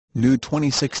New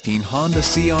 2016 Honda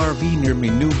CRV near me.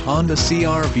 New Honda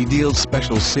CRV Deal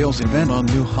special sales event on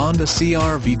new Honda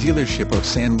CRV dealership of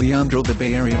San Leandro. The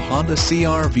Bay Area Honda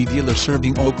CRV dealer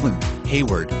serving Oakland,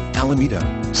 Hayward, Alameda,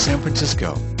 San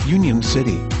Francisco, Union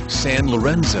City, San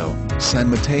Lorenzo, San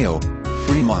Mateo,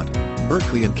 Fremont,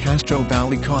 Berkeley and Castro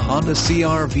Valley. Honda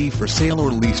CRV for sale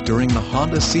or lease during the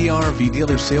Honda CRV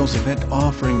dealer sales event,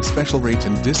 offering special rates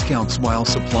and discounts while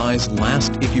supplies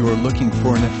last. If you are looking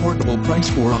for an affordable price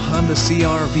for a Honda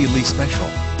CRV lease special,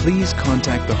 please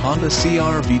contact the Honda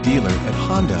CRV dealer at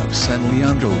Honda of San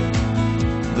Leandro,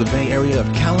 the Bay Area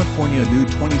of California. New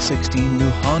 2016 new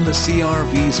Honda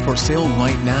CRVs for sale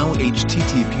right now.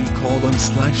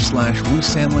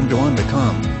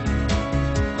 http://woosanleandro.com